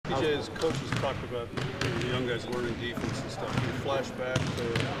TJ, as coaches talked about the young guys learning defense and stuff, can you flash back to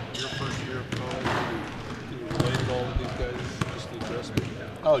your first year of college? Can you relate at all to these guys, just the adjustment?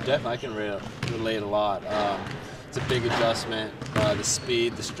 Oh, definitely. I can relate a lot. It's a big adjustment. The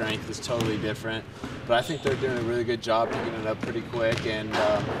speed, the strength is totally different. But I think they're doing a really good job picking it up pretty quick. And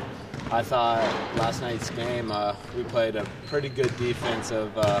I thought last night's game, we played a pretty good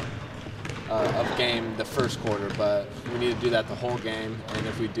defensive game the first quarter, but we need to do that the whole game. And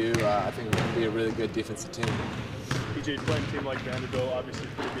if we do, I think we're going to be a really good defensive team. PJ, playing a team like Vanderbilt, obviously a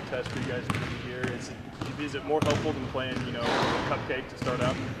pretty good test for you guys at the end of the year. Is it more helpful than playing, cupcake to start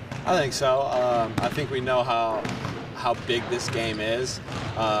out? I think so. I think we know how big this game is,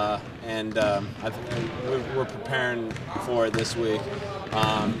 and I think we're preparing for it this week.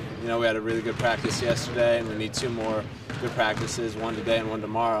 We had a really good practice yesterday, and we need 2 more good practices, 1 today and 1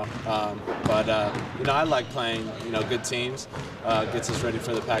 tomorrow. I like playing, good teams. Gets us ready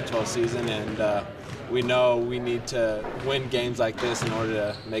for the Pac-12 season, and we know we need to win games like this in order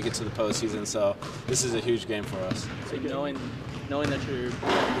to make it to the postseason. So this is a huge game for us. So knowing that you're going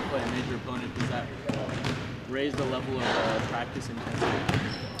to play a major opponent, does that raise the level of practice intensity?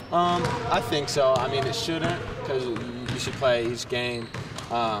 I think so. I mean, it shouldn't, because you should play each game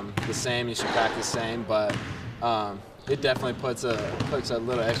the same. You should practice the same, but it definitely puts a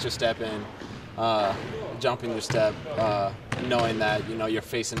little extra step in jumping your step, knowing that you're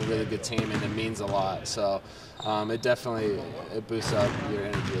facing a really good team and it means a lot. So it definitely boosts up your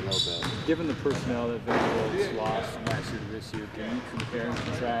energy a little bit. Given the personnel that Vanderbilt's lost from last year to this year, can you compare and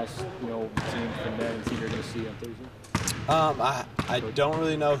contrast, the team from then and see what you're going to see on Thursday? I don't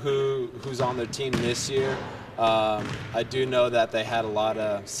really know who's on their team this year. I do know that they had a lot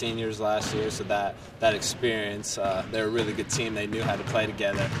of seniors last year, so that experience, they're a really good team. They knew how to play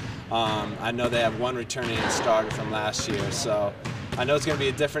together. I know they have 1 returning starter from last year, so I know it's going to be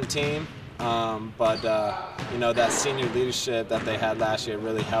a different team, but that senior leadership that they had last year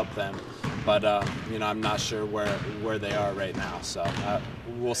really helped them. But I'm not sure where they are right now, so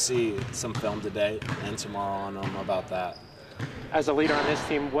we'll see some film today and tomorrow on them about that. As a leader on this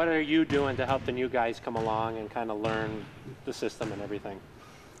team, what are you doing to help the new guys come along and kind of learn the system and everything?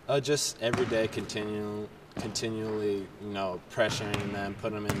 Just every day, continually, pressuring them,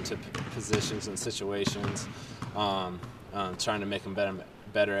 putting them into positions and situations, trying to make them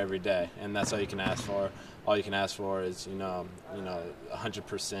better every day, and that's all you can ask for. All you can ask for is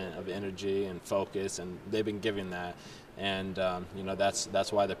 100% of energy and focus, and they've been giving that, and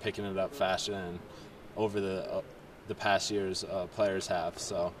that's why they're picking it up faster and over the past years players have.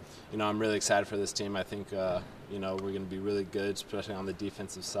 So I'm really excited for this team. I think we're going to be really good, especially on the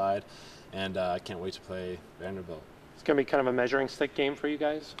defensive side, and I can't wait to play Vanderbilt. It's going to be kind of a measuring stick game for you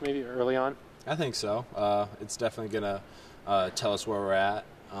guys, maybe early on? I think so. It's definitely going to tell us where we're at,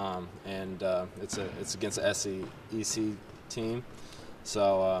 and it's against the SEC team,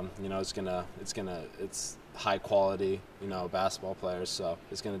 so it's high quality basketball players, so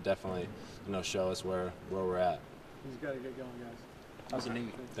it's going to definitely show us where we're at. He's got to get going, guys. How's it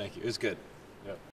neat? Thank you. It was good. Yep.